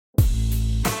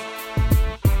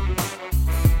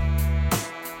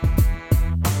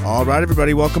All right,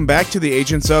 everybody, welcome back to the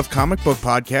Agents of Comic Book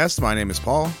Podcast. My name is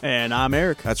Paul. And I'm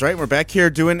Eric. That's right. We're back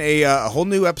here doing a whole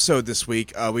new episode this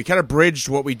week. We kind of bridged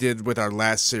what we did with our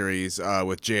last series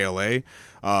with JLA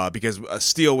because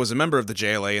Steel was a member of the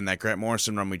JLA in that Grant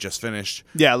Morrison run we just finished.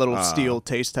 Yeah, a little Steel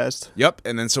taste test. Yep.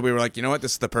 And then so we were like, you know what?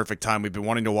 This is the perfect time. We've been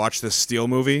wanting to watch this Steel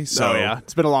movie. So yeah.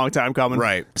 It's been a long time coming.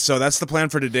 Right. So that's the plan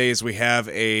for today is we have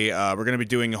we're going to be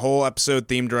doing a whole episode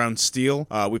themed around Steel.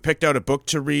 We picked out a book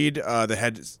to read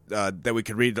that we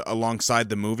could read alongside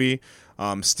the movie.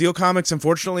 Steel Comics,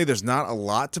 unfortunately, there's not a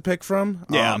lot to pick from.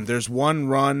 Yeah. There's one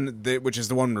run, which is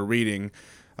the one we're reading,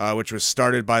 which was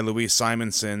started by Louise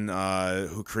Simonson,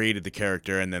 who created the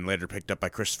character, and then later picked up by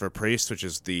Christopher Priest, which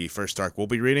is the first arc we'll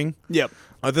be reading. Yep.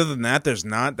 Other than that, there's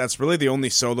not. That's really the only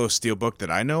solo Steel book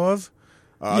that I know of.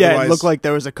 It looked like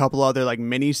there was a couple other like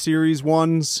mini-series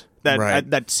ones Right.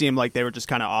 that seemed like they were just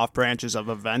kind of off branches of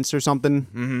events or something.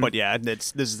 Mm-hmm. But yeah,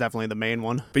 this is definitely the main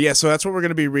one. But yeah, so that's what we're going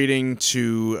to be reading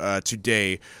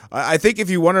today. I think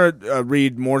if you want to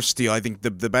read more Steel, I think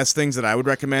the best things that I would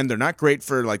recommend, they're not great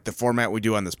for like the format we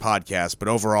do on this podcast, but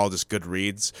overall just good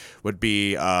reads, would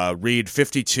be read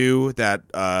 52,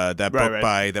 that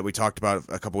book that we talked about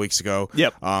a couple weeks ago.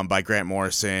 Yep. By Grant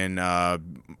Morrison,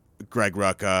 Greg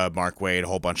Rucka, Mark Waid, a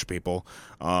whole bunch of people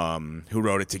who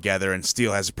wrote it together, and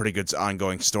Steel has a pretty good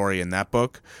ongoing story in that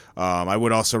book. I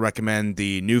would also recommend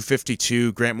the New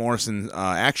 52 Grant Morrison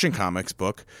Action Comics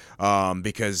book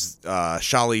because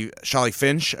Sholly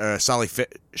Fish,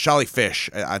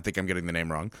 I think I'm getting the name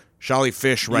wrong. Sholly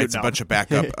Fish writes a bunch of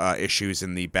backup issues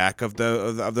in the back of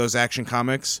those Action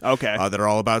Comics. Okay. That are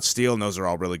all about Steel, and those are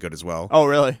all really good as well. Oh,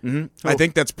 really? Mm-hmm. Cool. I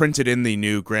think that's printed in the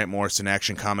new Grant Morrison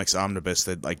Action Comics omnibus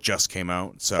that like just came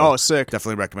out. So sick.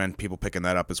 Definitely recommend people picking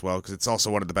that up as well because it's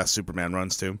also one of the best Superman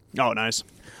runs too. Oh, nice.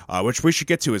 Which we should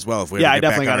get to as well if we ever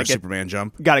get back on our Superman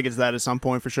jump. Got to get to that at some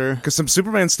point for sure. Because some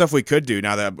Superman stuff we could do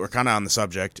now that we're kind of on the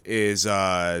subject is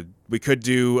we could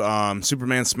do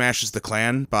Superman Smashes the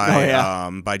Klan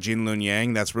by Gene Luen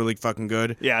Yang. That's really fucking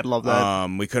good. Yeah, I'd love that.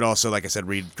 We could also, like I said,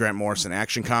 read Grant Morrison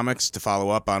Action Comics to follow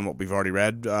up on what we've already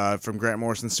read from Grant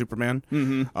Morrison's Superman.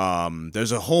 Mm-hmm.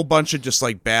 There's a whole bunch of just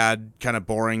like bad, kind of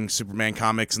boring Superman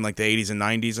comics in like the 80s and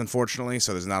 90s, unfortunately,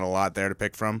 so there's not a lot there to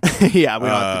pick from. Yeah, we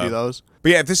don't have to do those.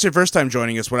 But yeah, if this is your first time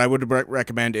joining us, what I would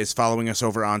recommend is following us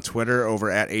over on Twitter, over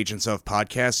at Agents of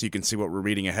Podcast, so you can see what we're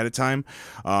reading ahead of time.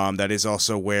 That is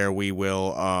also where we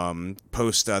will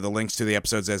post the links to the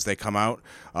episodes as they come out.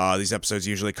 These episodes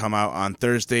usually come out on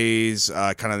Thursdays,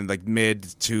 kind of like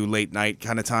mid to late night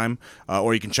kind of time,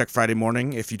 or you can check Friday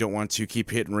morning if you don't want to keep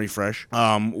hitting refresh.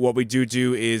 What we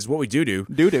do is what we do.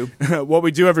 What we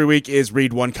do every week is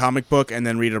read one comic book and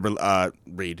then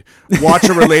watch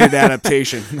a related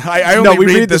adaptation. I only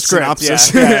read the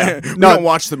synopsis. Yeah. We don't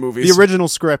watch the movies. The original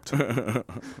script.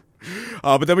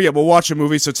 But then we'll watch a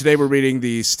movie. So today we're reading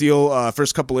the Steel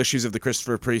first couple issues of the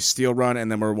Christopher Priest Steel run, and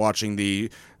then we're watching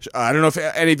the. I don't know if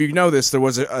any of you know this. There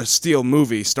was a Steel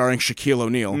movie starring Shaquille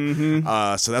O'Neal.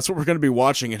 Mm-hmm. So that's what we're going to be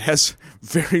watching. It has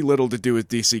very little to do with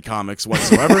DC Comics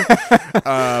whatsoever,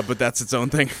 but that's its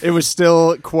own thing. It was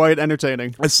still quite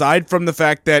entertaining. Aside from the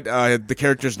fact that the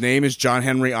character's name is John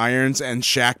Henry Irons, and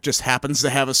Shaq just happens to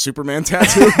have a Superman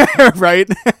tattoo, right?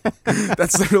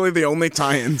 That's really the only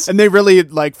tie-ins. And they really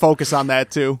like focus on that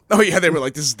too. Oh yeah, they were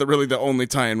like, this is really the only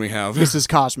tie-in we have. This is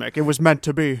cosmic. It was meant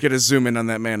to be. Get a zoom in on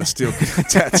that Man of Steel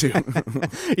tattoo.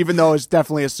 Even though it's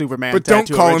definitely a Superman but tattoo. But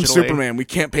don't call originally. him Superman. We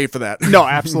can't pay for that. No,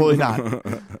 absolutely not.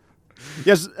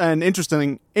 Yes, and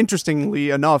interestingly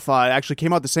enough, it actually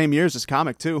came out the same year as this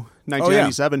comic too,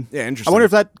 1997. Yeah, interesting. I wonder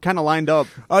if that kind of lined up.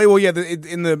 Oh well, yeah.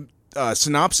 In the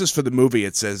synopsis for the movie,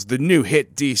 it says the new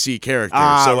hit DC character.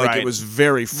 So like it was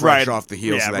very fresh off the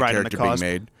heels of that character being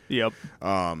made. Yep.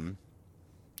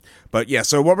 But yeah,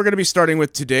 so what we're going to be starting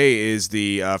with today is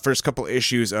the first couple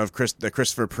issues of the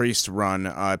Christopher Priest run.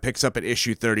 It picks up at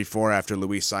issue 34 after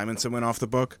Louise Simonson went off the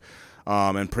book.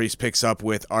 And Priest picks up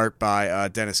with art by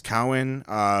Dennis Cowan,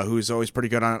 who's always pretty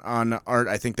good on art.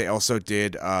 I think they also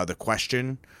did The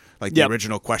Question, like the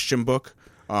original Question book,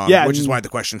 which is why The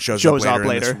Question shows up later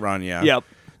in this run. Yeah. Yep.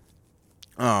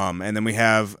 And then we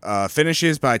have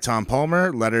finishes by Tom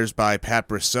Palmer, letters by Pat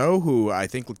Brosseau, who I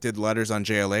think did letters on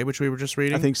JLA, which we were just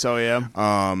reading. I think so, yeah.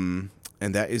 And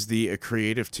that is the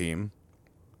creative team.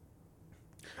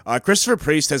 Christopher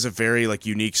Priest has a very like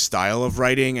unique style of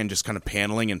writing and just kind of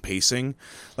paneling and pacing.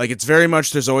 Like it's very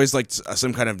much there's always like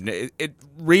some kind of it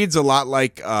reads a lot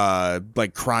like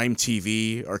crime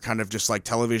TV or kind of just like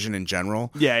television in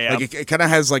general. Yeah. Like it kind of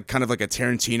has like kind of like a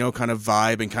Tarantino kind of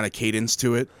vibe and kind of cadence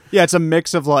to it. Yeah, it's a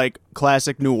mix of like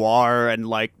classic noir and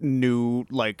like new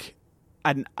like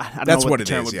I don't That's know what the it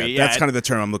term is. would Yeah, be. that's kind of the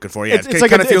term I'm looking for. Yeah, it's it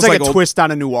like kind of feels like a old, twist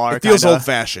on a noir. It feels kinda. old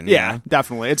fashioned. Yeah,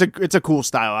 definitely. It's a cool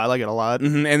style. I like it a lot.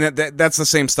 And that's the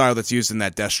same style that's used in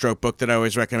that Deathstroke book that I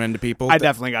always recommend to people. I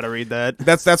definitely got to read that.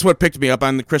 That's what picked me up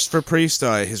on the Christopher Priest.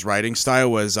 His writing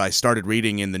style was I started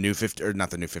reading in the New 50 or not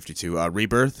the New 52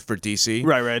 Rebirth for DC.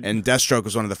 Right. And Deathstroke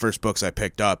was one of the first books I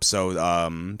picked up, so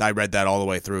I read that all the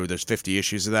way through. There's 50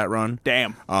 issues of that run.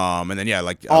 Damn. And then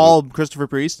All Christopher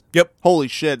Priest. Yep. Holy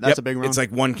shit, that's a big run. It's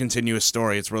like one continuous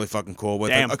story. It's really fucking cool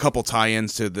with a couple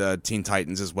tie-ins to the Teen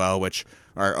Titans as well, which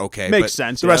are okay. Makes but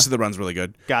sense. The rest of the run's really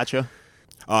good. Gotcha.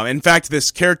 In fact,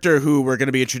 this character who we're going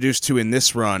to be introduced to in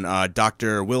this run,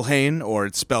 Dr. Wilhane, or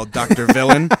it's spelled Dr.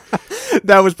 Villain.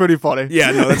 That was pretty funny.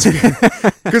 Yeah, no, that's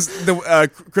because the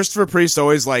Christopher Priest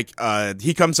always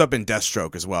he comes up in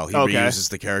Deathstroke as well. He reuses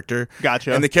the character.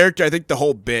 Gotcha. And the character, I think the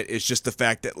whole bit is just the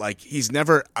fact that he's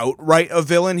never outright a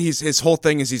villain. His whole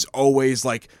thing is he's always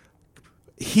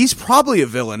he's probably a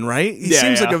villain, right? He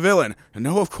seems like a villain.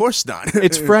 No, of course not.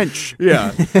 It's French.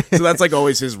 Yeah. So that's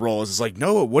always his role. It's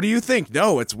no, what do you think?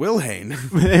 No, it's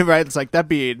Wilhane. Right? It's that'd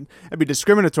be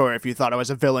discriminatory if you thought I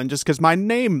was a villain just because my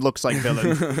name looks like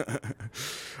villain.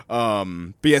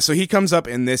 But yeah, so he comes up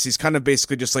in this. He's kind of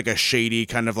basically just a shady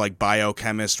kind of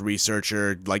biochemist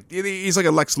researcher. He's like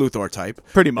a Lex Luthor type.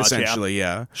 Pretty much, essentially,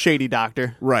 yeah. Shady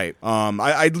doctor. Right.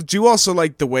 I do also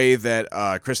like the way that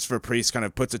Christopher Priest kind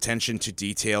of puts attention to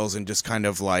details and just kind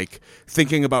of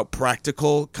thinking about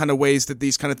practical kind of ways that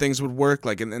these kind of things would work.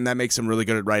 And that makes him really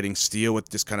good at writing Steel with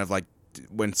just kind of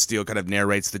when Steel kind of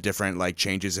narrates the different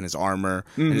changes in his armor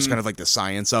and just kind of the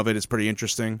science of it is pretty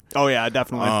interesting. Oh yeah,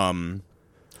 definitely.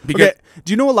 Because,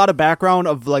 do you know a lot of background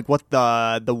of what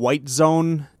the White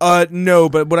Zone? No,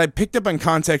 but what I picked up on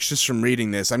context just from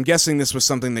reading this, I'm guessing this was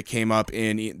something that came up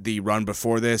in the run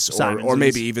before this, or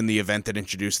maybe even the event that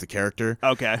introduced the character.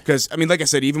 Okay. Because like I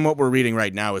said, even what we're reading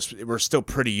right now we're still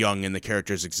pretty young in the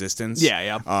character's existence.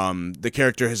 Yeah. The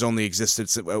character has only existed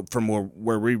from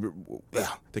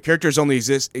the character has only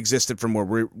existed from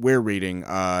where we're reading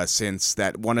since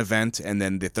that one event and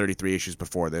then the 33 issues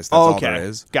before this. That's all there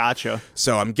is. Gotcha.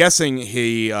 So I'm guessing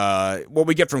he what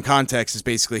we get from context is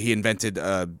basically he invented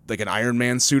an Iron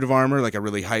Man suit of armor, a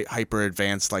really hyper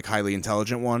advanced, highly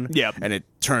intelligent one. Yep. And it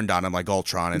turned on him like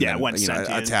Ultron and then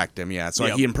attacked him. Yeah.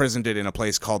 So he imprisoned it in a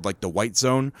place called the White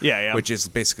Zone. Yeah. Which is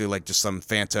basically just some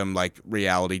phantom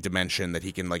reality dimension that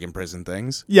he can imprison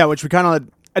things. Yeah, which we kind of.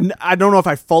 And I don't know if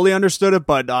I fully understood it,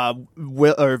 but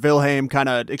Wilhelm kind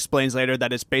of explains later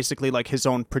that it's basically like his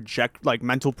own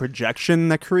mental projection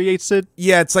that creates it.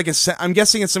 Yeah, it's I'm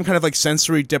guessing it's some kind of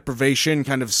sensory deprivation,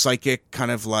 kind of psychic,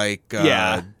 kind of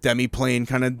demi-plane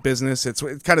kind of business. It's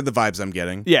kind of the vibes I'm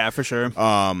getting. Yeah, for sure.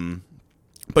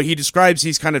 But he describes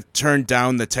he's kind of turned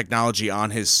down the technology on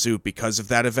his suit because of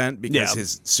that event, because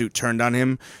his suit turned on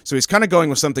him. So he's kind of going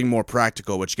with something more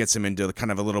practical, which gets him into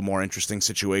kind of a little more interesting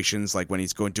situations, like when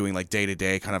he's doing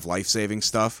day-to-day kind of life-saving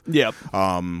stuff. Yep.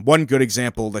 One good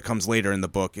example that comes later in the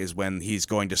book is when he's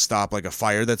going to stop a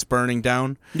fire that's burning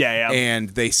down. Yeah.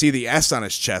 And they see the S on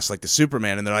his chest, like the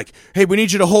Superman, and they're like, "Hey, we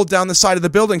need you to hold down the side of the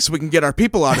building so we can get our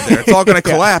people out of there. It's all going to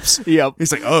collapse." Yep.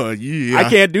 He's like, "Oh, yeah. I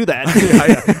can't do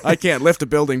that. I can't lift a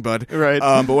building, bud." Right.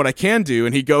 But what I can do,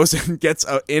 and he goes and gets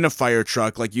in a fire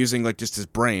truck, using just his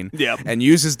brain. Yep. And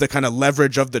uses the kind of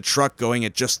leverage of the truck going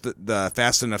at just the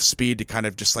fast enough speed to kind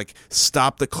of just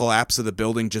stop the collapse of the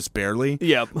building just barely.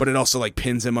 Yep. But it also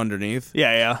pins him underneath.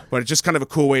 Yeah. But it's just kind of a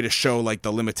cool way to show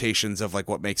the limitations of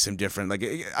what makes him different.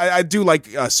 I do like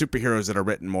superheroes that are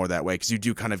written more that way, because you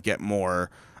do kind of get more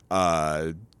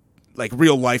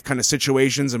real life kind of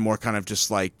situations and more kind of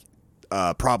just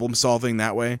problem solving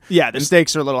that way. Yeah, the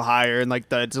stakes are a little higher and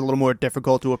it's a little more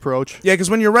difficult to approach. Yeah, because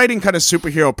when you're writing kind of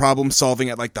superhero problem solving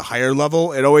at the higher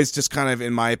level, it always just kind of,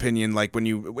 in my opinion, when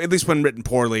you, at least when written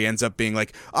poorly, ends up being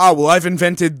I've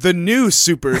invented the new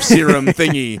super serum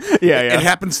thingy. Yeah. It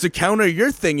happens to counter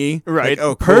your thingy. Right.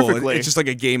 Oh, cool. Perfectly. It's just a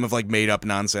game of made up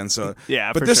nonsense. So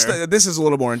yeah, but for this sure. This is a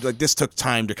little more this took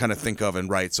time to kind of think of and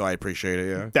write, so I appreciate it.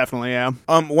 Yeah. Definitely. Yeah.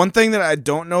 One thing that I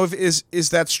don't know if is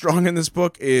that strong in this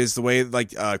book is the way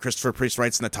Christopher Priest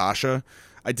writes Natasha.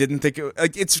 I didn't think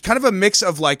it's kind of a mix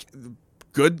of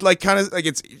good,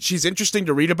 she's interesting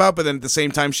to read about, but then at the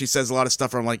same time she says a lot of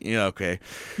stuff where I'm yeah, okay.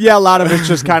 Yeah, a lot of it's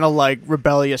just kind of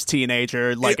rebellious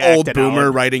teenager, old boomer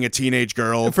out. Writing a teenage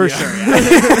girl. For sure.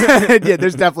 Yeah. Yeah,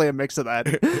 there's definitely a mix of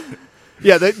that.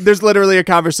 Yeah, there's literally a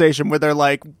conversation where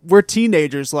they're we're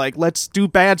teenagers, let's do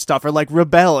bad stuff or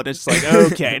rebel, and it's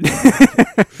okay.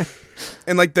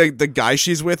 And like the guy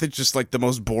she's with, it's just like the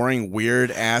most boring,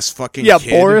 weird ass fucking Yeah,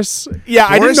 kid. Boris. Yeah,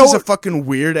 Boris I didn't know. is a fucking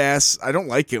weird ass. I don't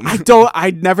like him.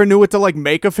 I never knew what to like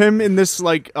make of him in this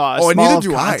like neither small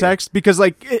do I. context because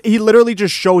like he literally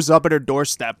just shows up at her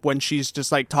doorstep when she's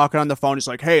just like talking on the phone. He's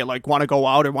like, "Hey, like, want to go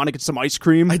out or want to get some ice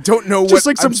cream?" I don't know Just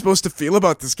what like I'm supposed to feel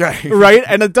about this guy. Right,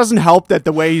 and it doesn't help that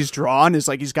the way he's drawn is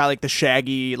like he's got like the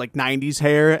shaggy like 90s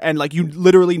hair and like you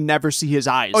literally never see his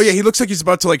eyes. Oh yeah, he looks like he's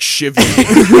about to like shiv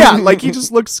you. Yeah, like he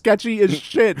just looks sketchy as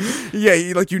shit.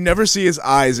 Yeah, like you never see his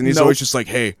eyes, and he's Nope. always just like,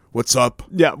 "Hey, what's up?"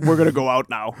 Yeah, we're gonna go out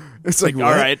now. It's like, all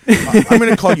what? right. I'm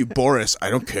gonna call you Boris. I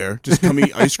don't care. Just come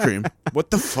eat ice cream.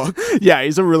 What the fuck? Yeah,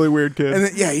 he's a really weird kid. And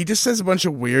then, yeah, he just says a bunch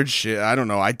of weird shit. I don't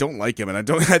know. I don't like him, and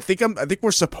I think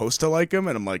we're supposed to like him,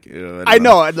 and I'm like, ew, I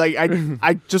know, like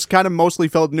I just kind of mostly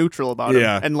felt neutral about him,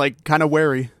 Yeah. and like kind of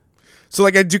wary. So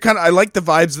like I like the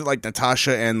vibes that like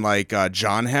Natasha and like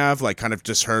John have, like kind of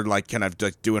just her like kind of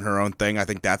like doing her own thing. I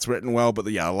think that's written well, but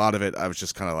yeah, a lot of it I was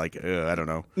just kind of like, I don't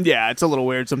know. Yeah, it's a little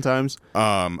weird sometimes.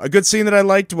 A good scene that I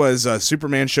liked was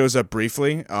Superman shows up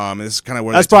briefly. This is kind of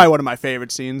where That's probably one of my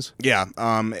favorite scenes. Yeah,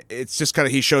 it's just kind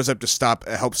of he shows up to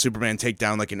help Superman take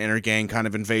down like an inner gang kind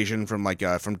of invasion from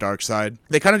from Darkseid.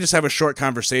 They kind of just have a short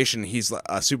conversation. He's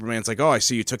Superman's like, "Oh, I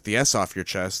see you took the S off your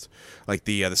chest, like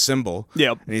the symbol."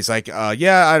 Yep. And he's like,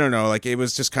 "Yeah, I don't know. Like it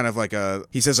was just kind of like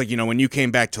He says like, when you came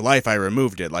back to life, I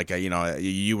removed it. Like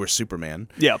you were Superman."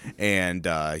 Yep. And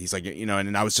he's like,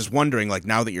 and I was just wondering, like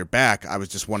now that you're back, I was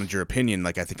just wanted your opinion.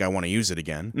 Like I think I want to use it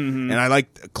again. Mm-hmm. And I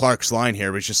like Clark's line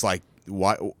here, was just like,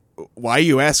 why are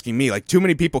you asking me? Like, too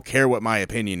many people care what my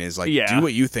opinion is. Like, Yeah. do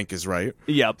what you think is right.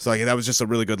 Yep. So, like, that was just a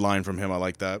really good line from him. I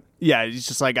like that. Yeah, he's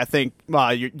just like, I think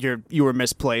you were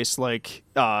misplaced. Like,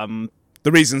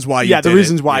 The reasons why you yeah, the did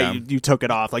reasons it. why Yeah. you took it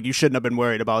off. Like, you shouldn't have been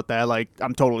worried about that. Like,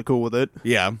 I'm totally cool with it.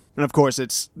 Yeah. And of course,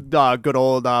 it's good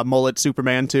old mullet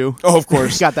Superman too. Oh, of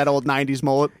course. Got that old '90s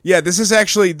mullet. Yeah, this is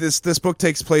actually this book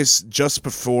takes place just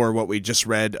before what we just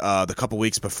read the couple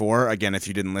weeks before. Again, if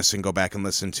you didn't listen, go back and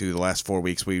listen to the last 4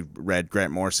 weeks. We read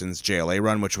Grant Morrison's JLA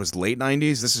run, which was late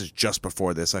 '90s. This is just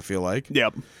before this, I feel like.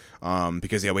 Yep.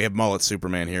 Because we have mullet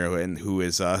Superman here, who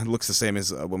is looks the same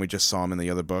as when we just saw him in the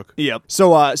other book. Yep.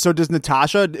 So does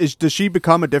Natasha does she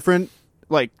become a different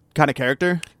like kind of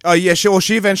character? Yeah,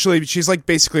 she eventually she's like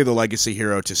basically the legacy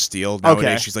hero to Steel nowadays.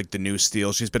 Okay. She's like the new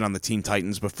Steel. She's been on the Teen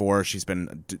Titans before. She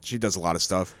does a lot of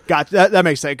stuff. That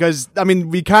makes sense because I mean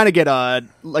we kind of get a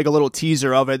little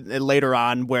teaser of it later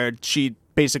on where she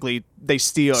basically they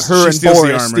steal her She and steals the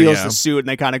Boris armor, steals yeah. the suit and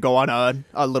they kind of go on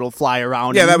a little fly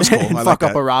around. Yeah, and, that was cool. and I fuck like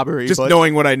up that. a robbery. Just but,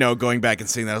 knowing what I know, going back and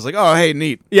seeing that, I was like, oh hey,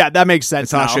 neat. yeah, that makes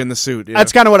sense. Natasha now. in the suit. Yeah.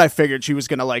 That's kind of what I figured. She was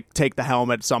gonna like take the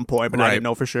helm at some point, but I Right. didn't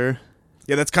know for sure.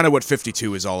 Yeah, that's kind of what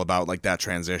 52 is all about, like that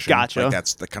transition. Gotcha. Like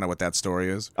that's kind of what that story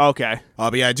is. Okay.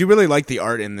 But yeah, I do really like the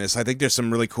art in this. I think there's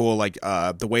some really cool, like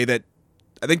the way that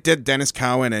I think Dennis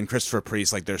Cowan and Christopher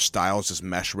Priest, like their styles just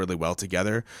mesh really well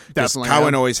together. 'Cause Definitely,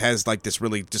 Cowan yeah. always has like this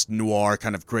really just noir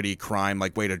kind of gritty crime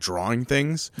like way to drawing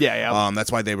things. Yeah.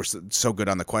 That's why they were so good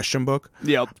on the Question book.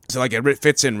 Yep. So like it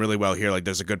fits in really well here. Like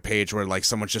there's a good page where like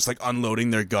someone's just like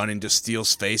unloading their gun into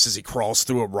Steel's face as he crawls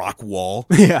through a rock wall.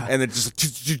 Yeah. And it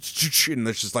just and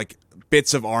there's just like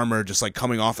bits of armor just like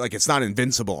coming off. Like it's not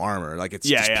invincible armor. Like it's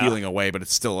just peeling away, but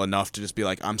it's still enough to just be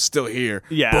like, I'm still here.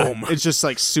 Yeah. Boom. It's just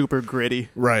like super gritty.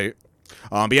 Right.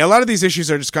 But yeah, a lot of these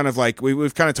issues are just kind of like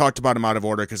we've kind of talked about them out of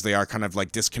order because they are kind of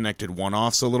like disconnected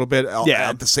one-offs a little bit. Yeah.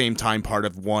 At the same time, part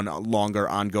of one longer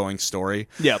ongoing story.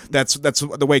 Yep. That's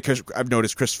the way I've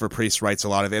noticed Christopher Priest writes a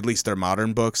lot of at least their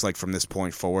modern books like from this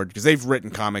point forward because they've written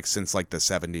comics since like the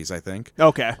 70s, I think.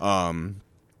 Okay.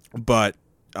 But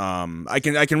I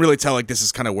can really tell like this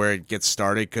is kind of where it gets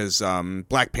started because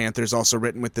Black Panther's also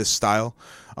written with this style.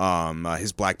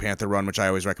 His Black Panther run, which I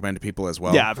always recommend to people as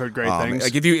well. Yeah, I've heard great things.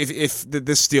 Like if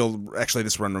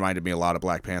this run reminded me a lot of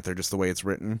Black Panther, just the way it's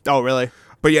written. Oh, really?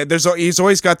 But yeah, he's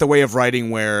always got the way of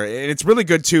writing where, and it's really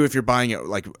good too if you're buying it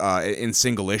like in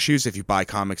single issues. If you buy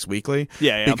Comics Weekly,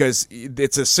 Yeah. because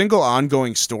it's a single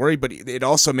ongoing story, but it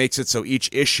also makes it so each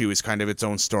issue is kind of its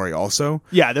own story. Also,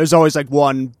 Yeah, there's always like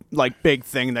one like big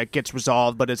thing that gets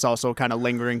resolved, but it's also kind of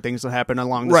lingering things that happen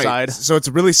along the side. So it's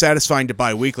really satisfying to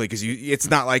buy weekly because it's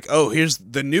not like, oh, here's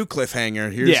the new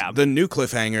cliffhanger, here's the new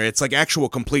cliffhanger. It's like actual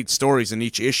complete stories in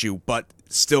each issue, but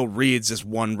still reads as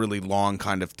one really long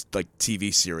kind of like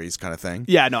TV series kind of thing.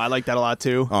 Yeah, no, I like that a lot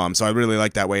too. So I really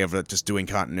like that way of just doing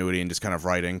continuity and just kind of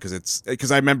writing,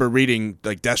 because I remember reading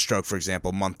like Deathstroke, for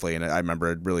example, monthly, and I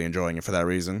remember really enjoying it for that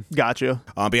reason. Gotcha.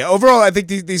 But yeah, overall, I think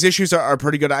these issues are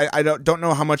pretty good. I don't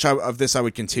know how much of this I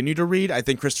would continue to read. I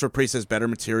think Christopher Priest has better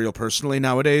material personally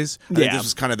nowadays. I think this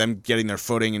was kind of them getting their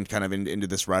footing and kind of into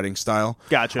this writing style.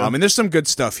 Gotcha. And there's some good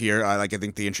stuff here. I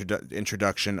think the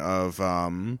introduction of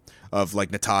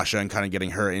like Natasha and kind of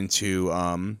getting her into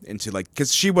like,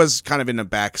 because she was kind of in a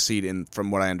backseat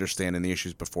from what I understand in the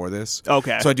issues before this.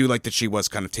 Okay. So I do like that she was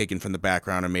kind of taken from the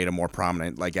background and made a more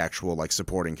prominent, like actual like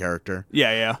supporting character.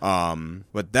 Yeah.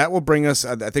 But that will bring us.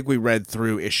 I think we read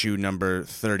through issue number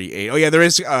 38. Oh yeah, there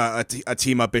is a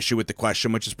team up issue with The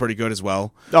Question, which is pretty good as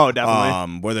well. Oh,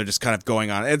 definitely. Where they're just kind of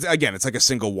going on. It's like a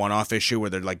single one-off issue where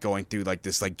they're like going through like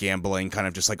this like gambling kind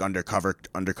of just like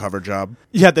undercover job.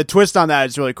 Yeah, the twist on that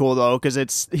is really cool though,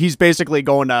 because he's basically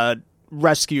going to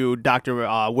rescue Dr.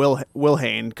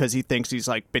 Wilhane because he thinks he's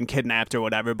like been kidnapped or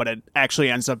whatever, but it actually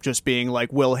ends up just being like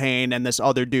Wilhane and this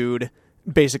other dude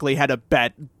basically had a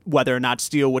bet whether or not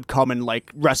Steel would come and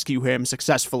like rescue him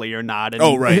successfully or not.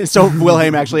 And right. So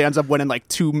Wilhelm actually ends up winning like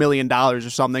 $2 million or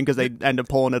something because they end up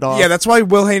pulling it off. Yeah, that's why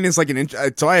Wilhelm is like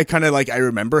that's why I kind of like I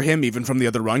remember him even from the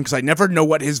other run, because I never know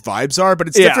what his vibes are, but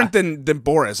it's different than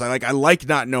Boris. I like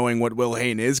not knowing what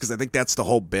Wilhelm is, because I think that's the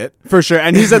whole bit for sure.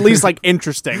 And he's at least like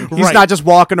interesting. He's right. not just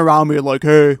walking around me like,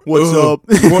 hey, what's up?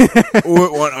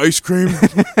 Want ice cream?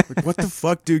 Like, what the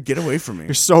fuck, dude? Get away from me!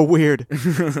 You're so weird.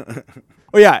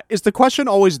 Oh yeah, is The Question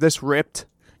always this ripped?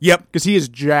 Yep. Because he is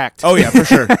jacked. Oh yeah, for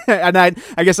sure. And I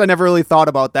guess I never really thought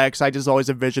about that, because I just always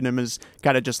envisioned him as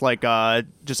kind of just like a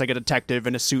detective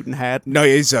in a suit and hat. No,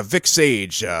 he's a Vic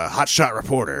Sage, hotshot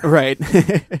reporter. Right.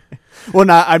 Well,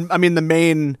 I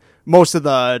mean most of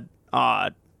the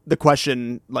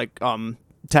Question like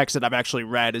text that I've actually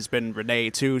read has been Renee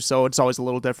too, so it's always a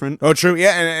little different. Oh, true.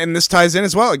 Yeah, and this ties in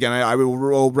as well. Again, I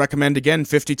will recommend again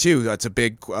 52. That's a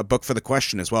big book for The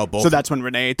Question as well. So that's when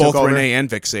Renee took over? Both Renee and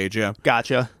Vic Sage, yeah.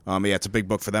 Gotcha. Yeah, it's a big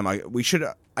book for them. I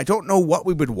don't know what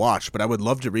we would watch, but I would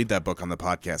love to read that book on the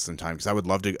podcast sometime, because I would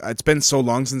love to. It's been so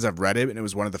long since I've read it, and it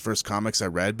was one of the first comics I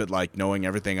read, but like knowing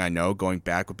everything I know, going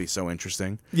back would be so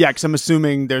interesting. Yeah, because I'm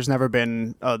assuming there's never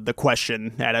been The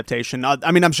Question adaptation.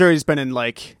 I mean, I'm sure he's been in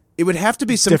like... It would have to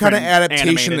be some kind of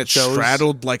adaptation that shows.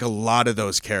 straddled like a lot of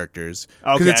those characters.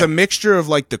 Because Okay. it's a mixture of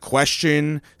like The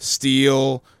Question,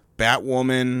 Steel,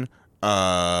 Batwoman,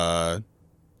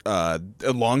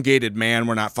 Elongated Man.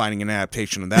 We're not finding an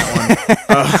adaptation of that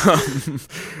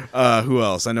one. Who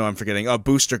else? I know I'm forgetting.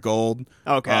 Booster Gold.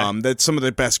 Okay. That's some of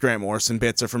the best Grant Morrison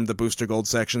bits are from the Booster Gold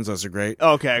sections. Those are great.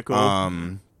 Okay,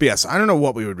 cool. But yes, I don't know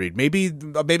what we would read. Maybe a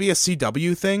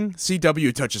CW thing.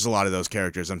 CW touches a lot of those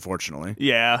characters, unfortunately.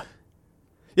 Yeah.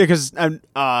 Yeah, because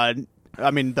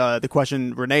I mean, the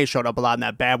Question Renee showed up a lot in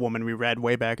that Batwoman we read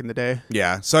way back in the day.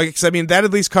 Yeah, so I mean that at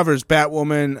least covers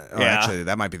Batwoman. Oh, Yeah. Actually,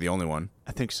 that might be the only one.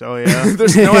 I think so, yeah.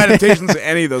 There's no adaptations to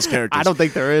any of those characters. I don't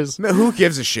think there is. No, who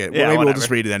gives a shit? Yeah, Maybe whatever. we'll just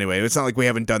read it anyway. It's not like we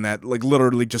haven't done that like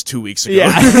literally just 2 weeks ago.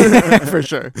 Yeah, for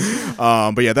sure.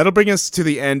 But yeah, that'll bring us to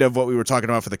the end of what we were talking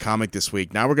about for the comic this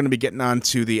week. Now we're going to be getting on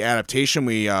to the adaptation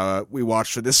we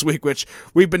watched for this week, which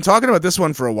we've been talking about this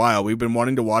one for a while. We've been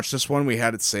wanting to watch this one. We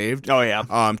had it saved. Oh, yeah.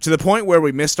 To the point where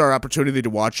we missed our opportunity to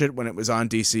watch it when it was on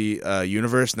DC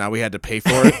Universe. Now we had to pay for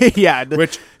it. Yeah,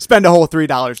 Which spend a whole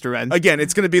 $3 to rent. again,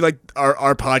 it's going to be like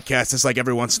our podcast. It's like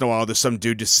every once in a while there's some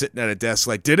dude just sitting at a desk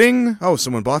like, ding, oh,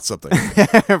 someone bought something.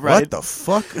 Right. What the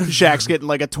fuck? Shaq's getting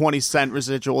like a 20-cent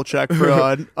residual check for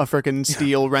a freaking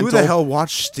Steel rental. Who the hell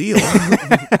watched Steel?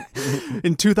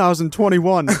 In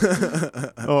 2021.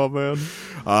 Oh, man.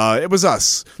 It was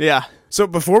us. Yeah. So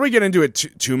before we get into it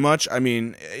too much, I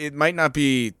mean, it might not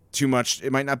be too much. I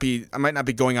might not be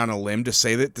going on a limb to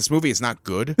say that this movie is not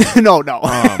good. No.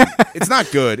 It's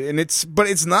not good, but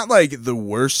it's not like the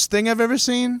worst thing I've ever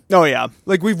seen. Oh, yeah.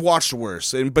 Like we've watched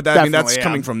worse, but I mean Definitely, that's yeah.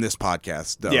 coming from this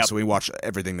podcast, though. Yep. So we watch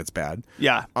everything that's bad.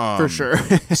 Yeah, for sure.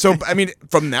 So I mean,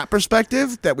 from that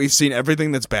perspective, that we've seen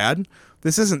everything that's bad.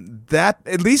 This isn't that.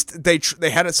 At least they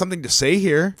had something to say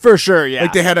here. For sure, yeah.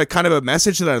 Like they had a kind of a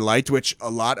message that I liked, which a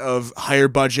lot of higher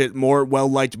budget, more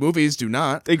well-liked movies do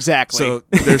not. Exactly. So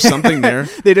there's something there.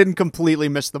 They didn't completely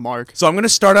miss the mark. So I'm going to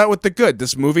start out with the good.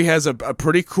 This movie has a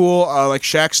pretty cool, like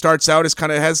Shaq starts out as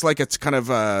has like it's kind of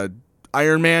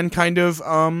Iron Man kind of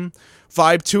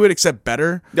vibe to it, except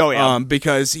better. Oh, yeah.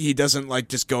 Because he doesn't like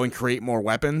just go and create more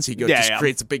weapons. He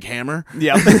creates a big hammer.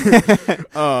 Yeah.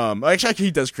 Actually, he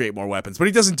does create more weapons, but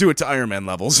he doesn't do it to Iron Man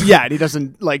levels. Yeah, and he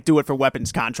doesn't like do it for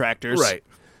weapons contractors. Right.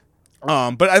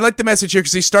 But I like the message here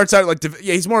because he starts out like,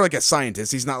 he's more like a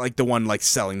scientist. He's not like the one like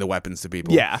selling the weapons to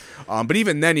people. Yeah. But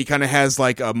even then, he kind of has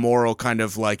like a moral kind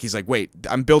of like, he's like, wait,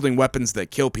 I'm building weapons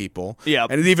that kill people. Yeah.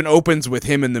 And it even opens with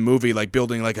him in the movie like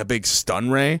building like a big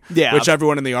stun ray. Yeah. Which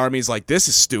everyone in the army is like, this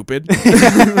is stupid.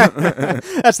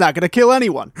 That's not going to kill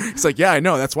anyone. It's like, yeah, I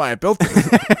know. That's why I built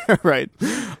it. Right.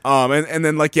 And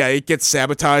then like, yeah, it gets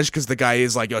sabotaged because the guy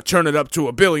is like, turn it up to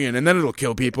 1 billion and then it'll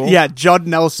kill people. Yeah, Judd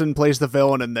Nelson plays the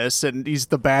villain in this, and he's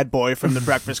the bad boy from the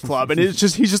Breakfast Club, and he's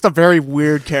just a very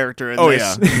weird character in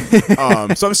this.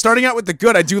 Yeah. So I'm starting out with the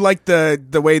good. I do like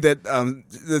the way that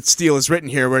that Steele is written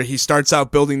here, where he starts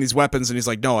out building these weapons, and he's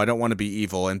like, no, I don't want to be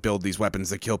evil and build these weapons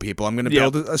that kill people. I'm going to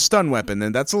build a stun weapon,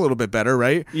 and that's a little bit better,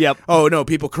 right? Yep. Oh no,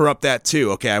 people corrupt that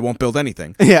too. Okay, I won't build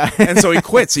anything. Yeah. And so he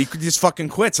quits. He just fucking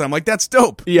quits. And I'm like, that's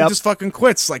dope. Yep. He just fucking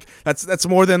quits. Like that's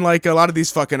more than like a lot of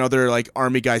these fucking other like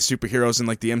army guy superheroes in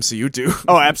like the MCU do.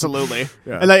 Oh, absolutely.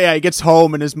 Yeah. And then, he gets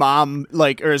home and his mom,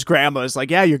 like, or his grandma is like,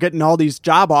 yeah, you're getting all these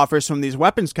job offers from these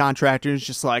weapons contractors.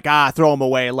 Just like, throw them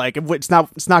away. Like, it's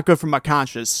not good for my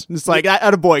conscience. It's like,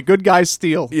 attaboy, good guys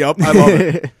steal. Yep, I love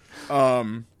it.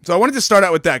 So I wanted to start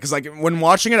out with that because like when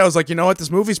watching it, I was like, you know what,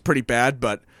 this movie's pretty bad,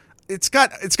 but it's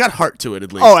got heart to it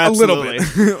at least. Oh, absolutely. A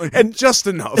little bit. And just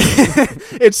enough.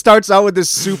 It starts out with this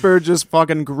super just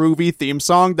fucking groovy theme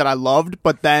song that I loved,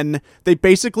 but then they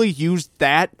basically used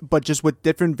that, but just with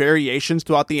different variations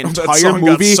throughout the entire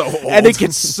movie. Got so old. And it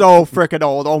gets so freaking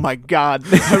old. Oh my God.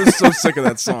 I was so sick of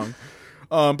that song.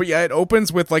 But yeah, it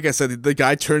opens with, like I said, the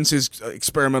guy turns his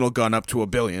experimental gun up to 1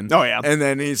 billion. Oh, yeah. And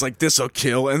then he's like, this'll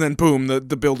kill. And then boom, the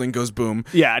building goes boom.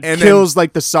 Yeah, it and kills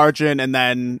like the sergeant and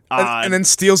then... and then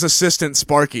Steele's assistant,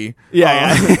 Sparky.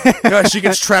 Yeah. Yeah, she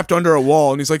gets trapped under a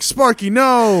wall and he's like, Sparky,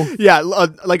 no. Yeah,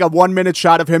 like a 1 minute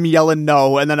shot of him yelling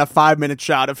no, and then a 5 minute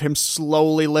shot of him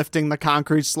slowly lifting the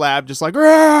concrete slab, just like,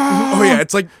 Rah! Oh yeah,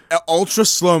 it's like ultra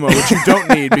slow-mo, which you don't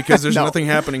need because there's nothing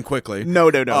happening quickly. No.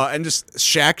 And just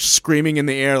Shaq screaming in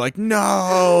the air like,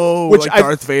 no, Which like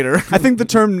Darth Vader. I think the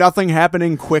term nothing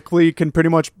happening quickly can pretty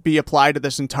much be applied to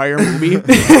this entire movie.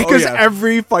 Because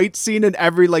every fight scene and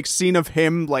every like scene of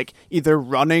him like either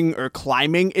running or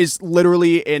climbing is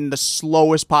literally in the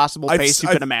slowest possible pace you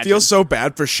can imagine. I feel so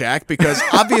bad for Shaq because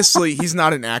obviously he's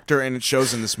not an actor and it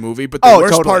shows in this movie, but the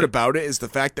worst part about it is the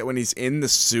fact that when he's in the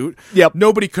suit,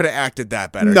 nobody could have acted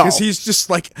that better. Because he's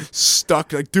just like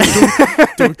stuck like dunk,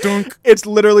 dunk, dunk. It's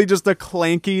literally just a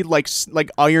clanky like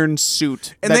iron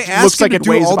suit, and they ask looks him like to it do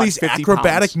weighs all about these 50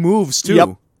 acrobatic pounds. moves too.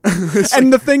 Yep.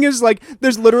 And the thing is, like,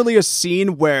 there's literally a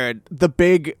scene where the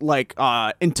big, like,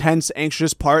 intense,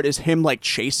 anxious part is him, like,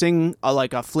 chasing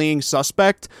a fleeing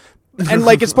suspect. And,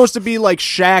 like, it's supposed to be, like,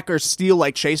 Shaq or Steele,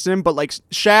 like, chasing him, but, like,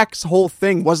 Shaq's whole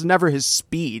thing was never his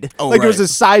speed. It was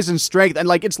his size and strength. And,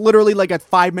 like, it's literally, like, a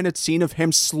 5-minute scene of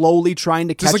him slowly trying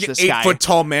to catch this guy. Just like an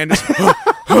 8-foot-tall man.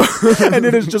 And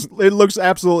it looks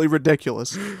absolutely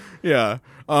ridiculous. Yeah.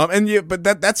 But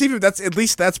that's at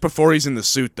least that's before he's in the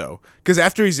suit though, because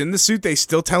after he's in the suit, they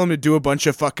still tell him to do a bunch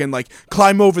of fucking like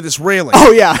climb over this railing.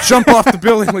 Oh yeah, jump off the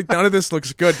building. Like none of this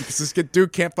looks good because this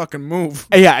dude can't fucking move.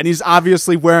 Yeah, and he's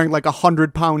obviously wearing like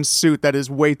 100-pound suit that is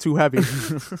way too heavy.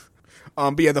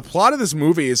 But yeah, the plot of this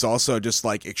movie is also just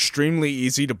like extremely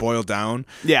easy to boil down.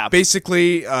 Yeah,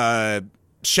 basically,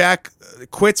 Shaq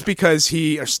quits because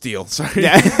Steele quits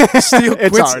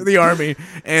the army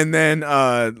and then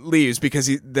leaves because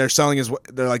they're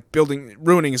like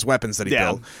ruining his weapons that he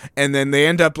built, and then they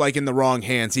end up like in the wrong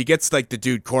hands. He gets like the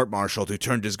dude court-martialed who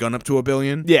turned his gun up to 1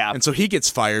 billion, and so he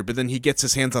gets fired, but then he gets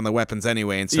his hands on the weapons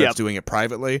anyway and starts doing it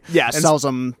privately. Sells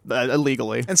them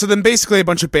illegally, and so then basically a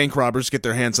bunch of bank robbers get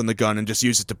their hands on the gun and just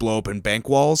use it to blow open bank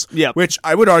walls, which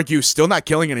I would argue still not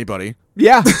killing anybody.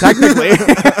 Yeah, technically.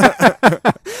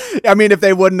 I mean, if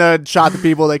they wouldn't have shot the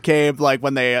people that came, like,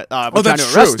 when they were trying to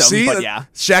arrest them. See, but yeah.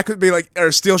 Shaq would be like,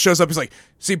 or Steele shows up, he's like,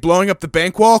 see, blowing up the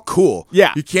bank wall? Cool.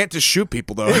 Yeah. You can't just shoot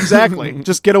people, though. Exactly.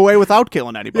 Just get away without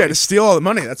killing anybody. Yeah, just steal all the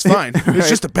money. That's fine. It's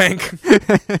just a bank.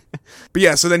 But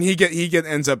yeah, so then he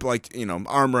ends up, like, you know,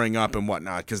 armoring up and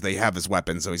whatnot because they have his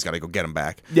weapons, so he's got to go get them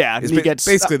back. Yeah, it's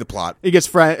basically the plot. He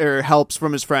gets helps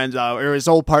from his friends, or his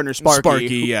old partner,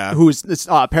 Sparky, who's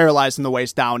paralyzed in the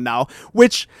waist down now,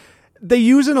 which they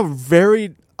use in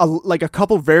a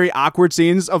couple very awkward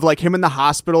scenes of like him in the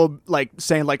hospital, like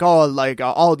saying like,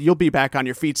 you'll be back on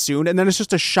your feet soon. And then it's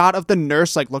just a shot of the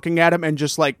nurse like looking at him and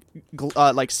just like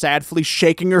sadly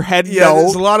shaking her head. Yeah,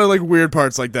 there's a lot of like weird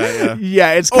parts like that. Yeah.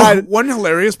 Yeah, it's kind of one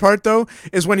hilarious part though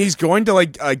is when he's going to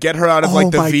like get her out of like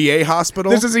the VA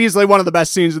hospital. This is easily one of the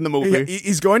best scenes in the movie. Yeah,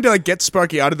 he's going to like get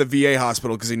Sparky out of the VA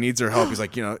hospital because he needs her help. He's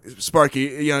like, you know, Sparky,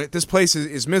 you know, this place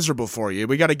is miserable for you.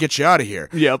 We got to get you out of here.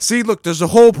 Yep. See, look, there's a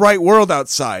whole bright world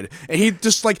outside. outside, and he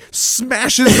just like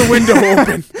smashes the window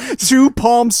open. 2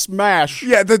 palm smash.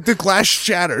 Yeah, the glass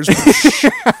shatters.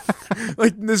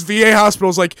 Like this VA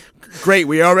hospital's like, great,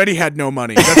 we already had no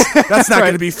money. That's not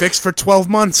going to be fixed for 12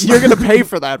 months. You're going to pay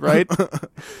for that, right?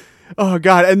 Oh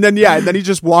God. And then he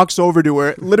just walks over to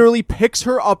her, literally picks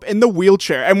her up in the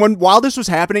wheelchair. And while this was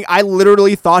happening, I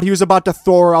literally thought he was about to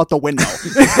throw her out the window.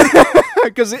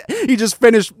 Because he just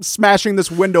finished smashing this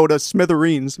window to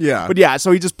smithereens. Yeah. But yeah,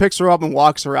 so he just picks her up and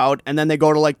walks her out, and then they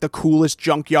go to like the coolest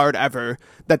junkyard ever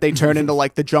that they turn into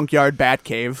like the junkyard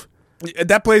Batcave.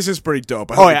 That place is pretty dope.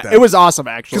 Oh yeah, it was awesome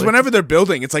actually. Because whenever they're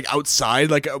building, it's like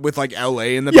outside, like with like LA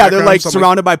in the background. Yeah, they're like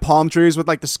surrounded by palm trees with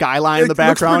like the skyline in the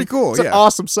background. Looks pretty cool. It's an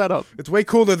awesome setup. It's way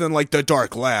cooler than like the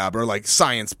dark lab or like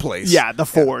science place. Yeah, the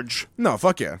Forge. No,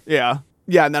 fuck yeah. Yeah.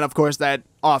 Yeah, and then of course that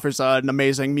offers an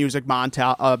amazing music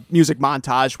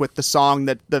montage with the song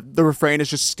that the refrain is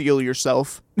just "Steal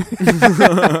Yourself," which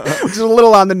is a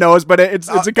little on the nose, but it's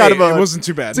a kind of a. It wasn't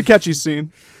too bad. It's a catchy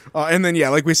scene. And then, yeah,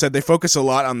 like we said, they focus a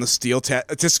lot on the steel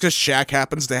just because Shaq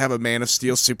happens to have a Man of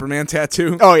Steel Superman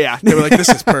tattoo. Oh, yeah. They were like, this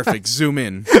is perfect. Zoom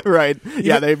in. Right.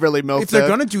 Yeah, they really milked it. If they're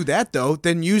going to do that, though,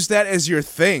 then use that as your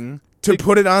thing to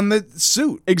put it on the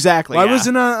suit. Exactly. Why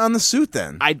wasn't it on the suit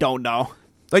then? I don't know.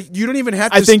 Like, you don't even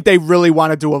have to... I think they really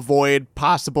wanted to avoid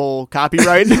possible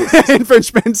copyright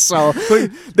infringement, so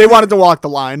they wanted to walk the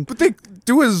line. But they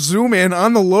do a zoom in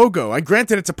on the logo.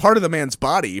 Granted, it's a part of the man's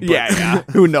body, but... Yeah.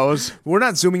 Who knows? We're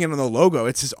not zooming in on the logo.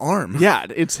 It's his arm. Yeah,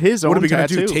 it's his own tattoo. What are we going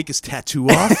to do? Take his tattoo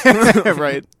off?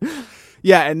 Right.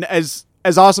 Yeah, and as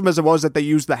awesome as it was that they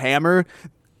used the hammer...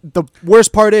 The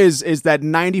worst part is that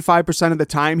 95% of the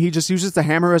time he just uses the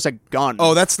hammer as a gun.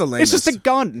 Oh, that's the lamest. It's just a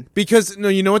gun. Because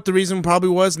you know what the reason probably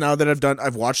was? Now that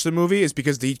I've watched the movie, is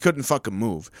because he couldn't fucking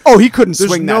move. Oh, he couldn't There's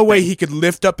swing. There's no that way thing. he could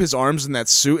lift up his arms in that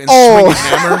suit and swing a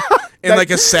hammer in like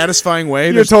a satisfying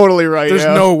way. You're totally right. There's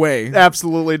no way.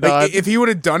 Absolutely not. Like, if he would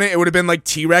have done it, it would have been like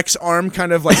T-Rex arm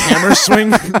kind of like hammer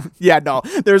swing. Yeah, no.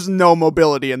 There's no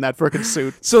mobility in that freaking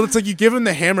suit. So it's like you give him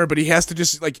the hammer, but he has to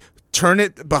just like turn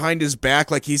it behind his back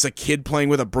like he's a kid playing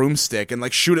with a broomstick and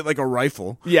like shoot it like a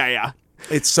rifle. Yeah.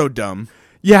 It's so dumb.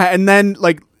 Yeah, and then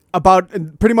like about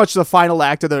pretty much the final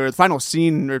act of the final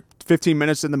scene or 15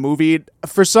 minutes in the movie,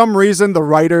 for some reason the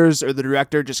writers or the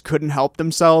director just couldn't help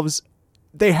themselves.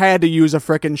 They had to use a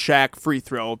frickin' Shaq free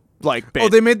throw like bit. Oh,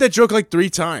 they made that joke like 3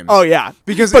 times. Oh yeah,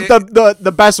 but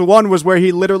the best one was where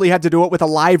he literally had to do it with a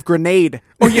live grenade.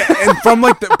 Oh yeah, and from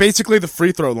like basically the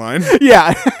free throw line.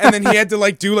 Yeah, and then he had to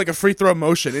like do like a free throw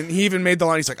motion, and he even made the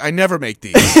line. He's like, "I never make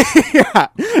these." Yeah,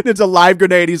 it's a live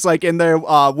grenade. He's like in there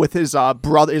with his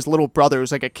brother, his little brother,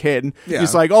 who's like a kid. Yeah.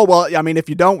 He's like, "Oh well, I mean, if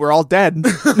you don't, we're all dead."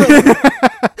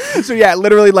 So yeah, it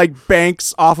literally like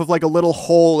banks off of like a little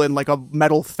hole in like a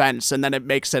metal fence, and then it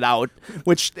makes it out.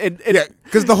 Which yeah,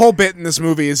 because the whole bit in this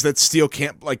movie is that Steel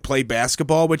can't like play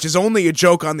basketball, which is only a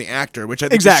joke on the actor, which I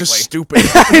think is just stupid.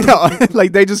 I know,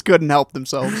 like they just couldn't help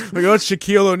themselves. Like, oh, it's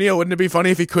Shaquille O'Neal. Wouldn't it be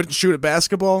funny if he couldn't shoot a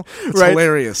basketball? It's right.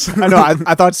 Hilarious. I know.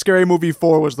 I thought Scary Movie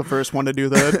 4 was the first one to do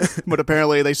that, but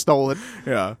apparently they stole it.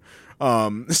 Yeah.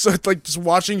 So it's like just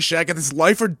watching Shaq at this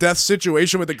life or death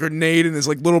situation with a grenade and his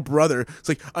like little brother. It's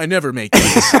like, I never make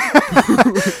these.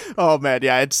 Oh man,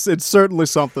 yeah, it's certainly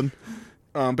something.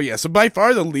 But yeah, so by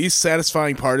far the least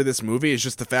satisfying part of this movie is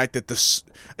just the fact that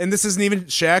and this isn't even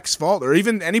Shaq's fault or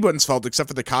even anyone's fault except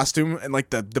for the costume and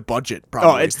like the budget. Probably.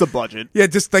 Oh, it's the budget. Yeah,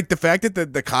 just like the fact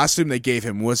that the costume they gave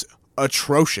him was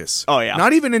atrocious. Oh yeah,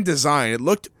 not even in design. It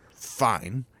looked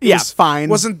fine. Fine.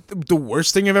 Wasn't the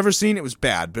worst thing I've ever seen. It was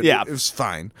bad, but yeah, it was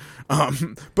fine.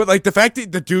 But like the fact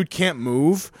that the dude can't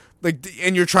move, like,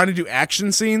 and you're trying to do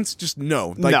action scenes, just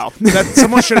no. Like, no.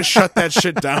 Someone should have shut that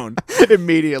shit down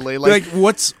immediately. Like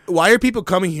why are people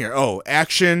coming here? Oh,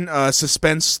 action,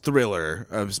 suspense, thriller,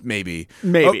 maybe.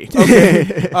 Maybe. Oh,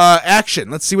 okay. Action.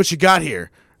 Let's see what you got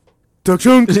here.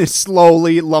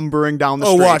 Slowly lumbering down the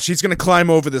street. Oh, watch. He's going to climb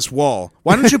over this wall.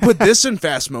 Why don't you put this in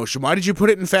fast motion? Why did you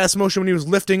put it in fast motion when he was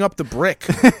lifting up the brick?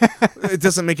 It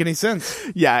doesn't make any sense.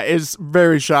 Yeah, it's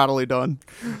very shoddily done.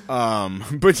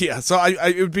 But yeah, so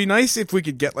it would be nice if we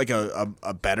could get like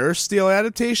a better Steel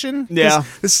adaptation. Yeah.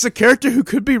 This is a character who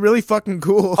could be really fucking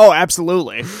cool. Oh,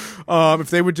 absolutely. If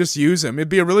they would just use him. It'd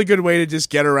be a really good way to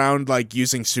just get around like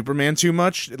using Superman too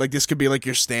much. Like this could be like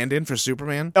your stand-in for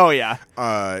Superman. Oh, yeah.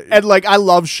 And like, I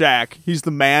love Shaq. He's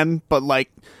the man, but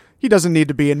like, he doesn't need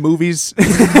to be in movies.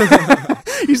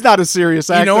 He's not a serious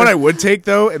actor. You know what I would take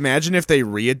though? Imagine if they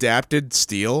readapted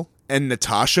Steel and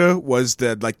Natasha was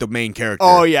the main character.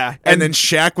 Oh, yeah. And then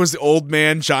Shaq was the old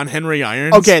man, John Henry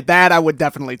Irons. Okay, that I would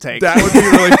definitely take. That would be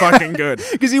really fucking good.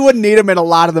 Because you wouldn't need him in a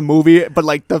lot of the movie, but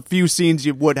like the few scenes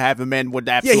you would have him in would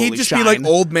absolutely Yeah, he'd just shine. be like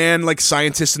old man, like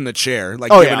scientist in the chair,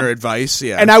 like Oh, giving yeah. her advice.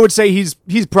 Yeah. And I would say he's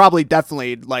probably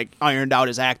definitely like ironed out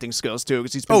his acting skills too,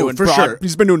 because he's been doing for sure.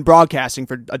 he's been doing broadcasting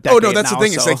for a decade. Oh no, that's now, the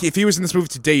thing. so. It's like if he was in this movie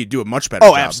today, you'd do a much better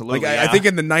Oh, job. absolutely, Like I yeah. think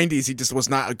in the '90s, he just was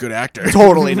not a good actor.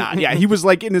 Totally not. Yeah, he was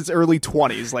like in his early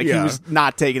 20s. Like he Yeah. was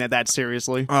not taking it that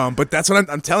seriously. But that's what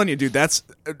I'm telling you, dude. That's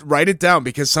write it down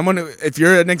because if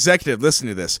you're an executive, listen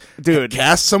to this, Dude.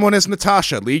 Cast someone as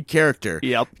Natasha, lead character.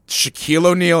 Yep. Shaquille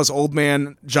O'Neal as old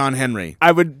man John Henry.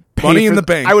 I would pay Money for in the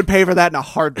bank. I would pay for that in a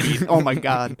heartbeat. Oh my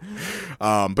god.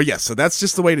 But yeah, so that's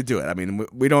just the way to do it. I mean,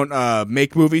 we don't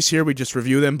make movies here; we just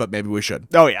review them. But maybe we should.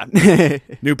 Oh yeah.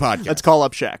 New podcast. Let's call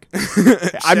up Shaq.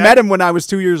 I met him when I was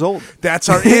 2 years old. That's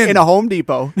our in. In a Home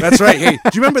Depot. That's right. Hey,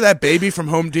 do you remember that baby from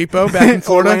Home Depot back in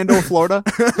Florida? Orlando, Florida.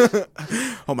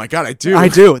 Oh my god, I do. I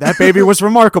do. That baby was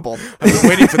remarkable. I've been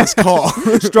waiting for this call.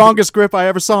 Strongest grip I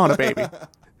ever saw on a baby.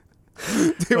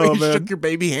 Dude, Oh, you man. shook your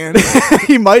baby hand.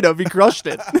 He might have. He crushed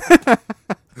it.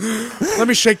 Let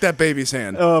me shake that baby's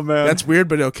hand. Oh man. That's weird,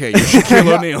 but okay. You're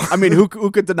Shaquille O'Neal. I mean, who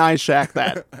could deny Shaq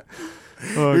that?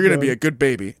 Oh, You're gonna God. be a good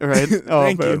baby. Right? Oh,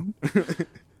 Thank man. you.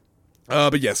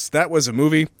 But yes, that was a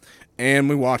movie, and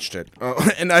we watched it.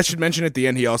 And I should mention at the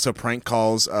end, he also prank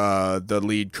calls the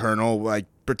lead colonel, like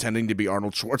pretending to be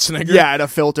Arnold Schwarzenegger. Yeah, and a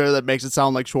filter that makes it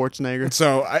sound like Schwarzenegger.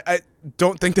 So I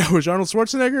don't think that was Arnold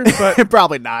Schwarzenegger, but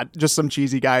Probably not. Just some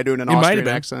cheesy guy doing an he might have Austrian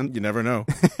been. accent. You never know.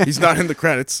 He's not in the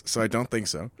credits, so I don't think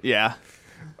so. Yeah.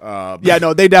 Yeah,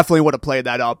 no, they definitely would have played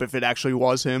that up if it actually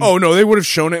was him. Oh no, they would have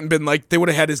shown it and been like, they would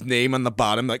have had his name on the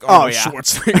bottom, like Oh, Arnold yeah.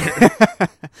 Schwarzenegger.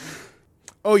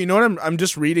 Oh, you know what? I'm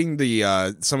just reading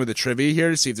the some of the trivia here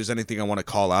to see if there's anything I want to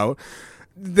call out.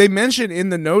 They mention in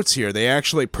the notes here they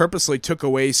actually purposely took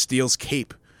away Steele's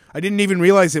cape. I didn't even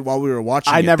realize it while we were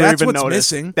watching. I it. never That's even what's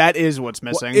noticed. missing. That is what's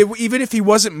missing. Even if he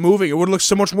wasn't moving, it would look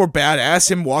so much more badass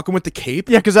him walking with the cape.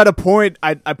 Yeah, because at a point,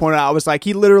 I pointed out, I was like,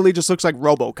 he literally just looks like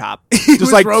RoboCop. was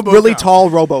Just like RoboCop. really tall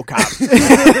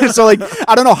RoboCop. So like,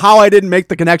 I don't know how I didn't make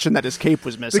the connection that his cape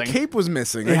was The missing. cape was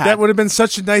missing. Like, Yeah. that would have been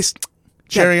such a nice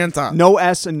cherry on top. No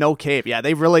S and no cape. Yeah,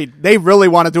 they really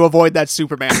wanted to avoid that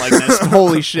Superman likeness.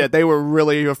 Holy shit, they were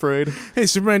really afraid. Hey,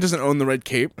 Superman doesn't own the red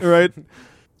cape. Right?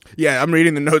 Yeah, I'm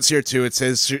reading the notes here too. It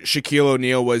says Shaquille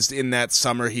O'Neal was in that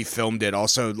summer he filmed it,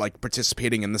 also like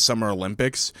participating in the Summer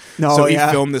Olympics. No, so he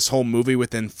yeah. filmed this whole movie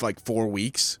within like 4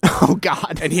 weeks, Oh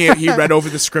God. and he read over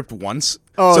the script once.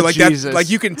 Oh, so like Jesus. that, like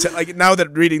you can like now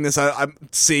that reading this, I'm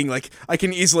seeing like I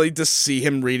can easily just see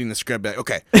him reading the script. Like,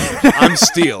 okay, I'm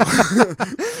Steele.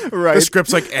 Right. The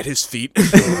script's like at his feet.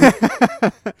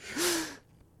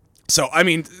 So I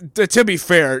mean, to be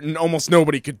fair, almost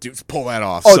nobody could pull that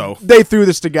off. Oh, So they threw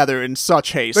this together in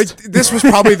such haste. like this was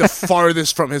probably the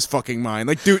farthest from his fucking mind.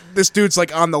 Like, dude, this dude's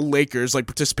like on the Lakers, like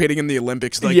participating in the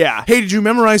Olympics. Like, Yeah. Hey, did you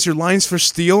memorize your lines for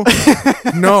Steele?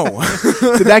 No.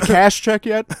 Did that cash check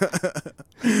yet?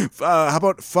 How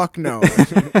about fuck no?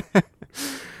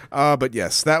 But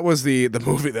yes, that was the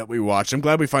movie that we watched. I'm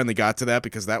glad we finally got to that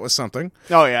because that was something.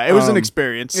 Oh yeah, it was an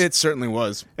experience. It certainly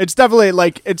was. It's definitely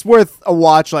like it's worth a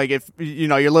watch. Like if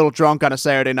you're a little drunk on a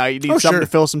Saturday night, you need something sure. to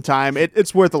fill some time.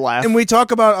 It's worth a laugh. And we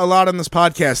talk about a lot on this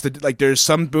podcast that like there's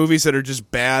some movies that are just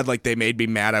bad, like they made me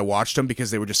mad I watched them because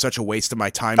they were just such a waste of my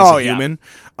time as a yeah. human.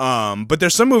 But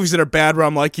there's some movies that are bad where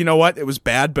I'm like, you know what, it was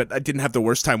bad, but I didn't have the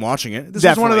worst time watching it. This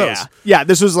was one of those. Yeah,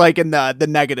 this was like in the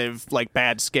negative like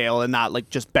bad scale and not like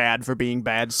just bad for being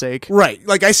bad's sake. Right.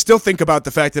 Like I still think about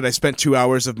the fact that I spent 2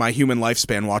 hours of my human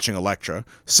lifespan watching Elektra.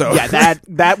 So Yeah,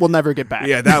 that will never get back.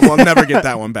 yeah, that we'll never get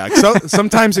that one back. So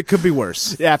sometimes it could be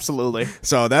worse. Yeah, absolutely.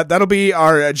 So that'll be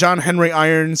our John Henry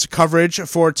Irons coverage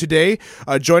for today.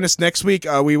 Join us next week.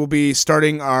 We will be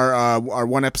starting our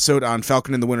one episode on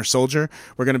Falcon and the Winter Soldier.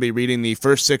 We're going to be reading the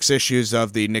first 6 issues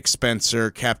of the Nick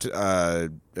Spencer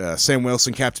Sam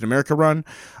Wilson Captain America run,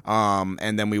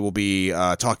 and then we will be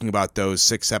talking about those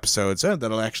 6 episodes.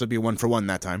 That'll actually be 1-for-1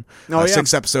 that time. Oh, yeah.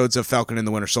 6 episodes of Falcon and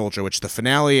the Winter Soldier, which the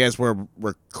finale, as we're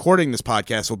recording this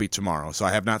podcast, will be tomorrow. So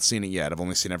I have not seen it yet. I've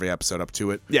only seen every episode up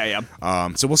to it. Yeah.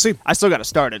 So we'll see. I still got to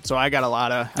start it, so I got a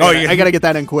lot of. yeah. I got to get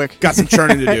that in quick. Got some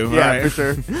churning to do. Yeah, All right. for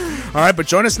sure. All right, but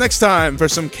join us next time for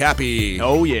some Cappy.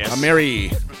 Oh yes,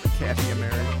 Mary. Kathy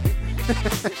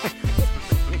America.